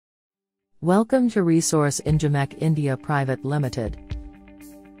Welcome to Resource Ingemek India Private Limited,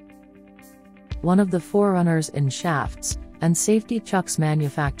 one of the forerunners in shafts and safety chucks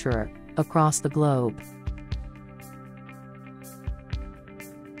manufacturer across the globe.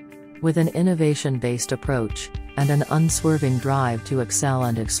 With an innovation-based approach and an unswerving drive to excel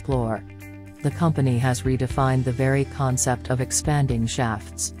and explore, the company has redefined the very concept of expanding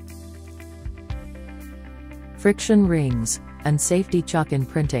shafts. Friction rings and safety chuck in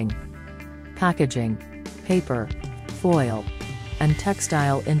printing, packaging, paper, foil, and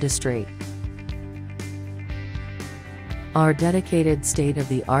textile industry. Our dedicated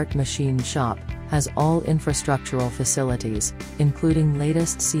state-of-the-art machine shop has all infrastructural facilities, including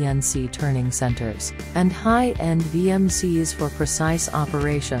latest CNC turning centers and high-end VMCs for precise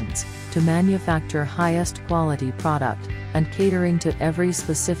operations, to manufacture highest quality product and catering to every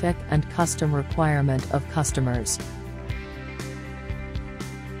specific and custom requirement of customers.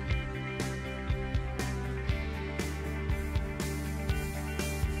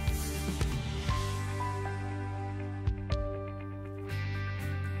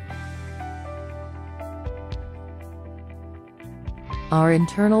 Our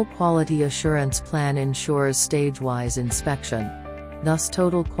internal quality assurance plan ensures stage-wise inspection, thus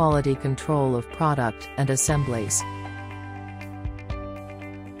total quality control of product and assemblies.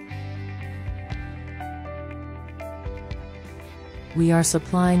 We are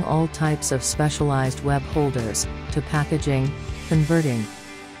supplying all types of specialized web holders to packaging, converting,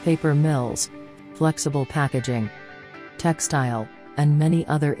 paper mills, flexible packaging, textile, and many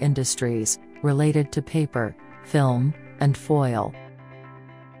other industries related to paper, film, and foil.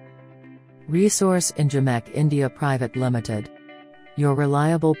 Resource Ingemek India Private Limited, your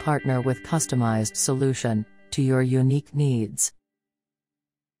reliable partner with customized solution to your unique needs.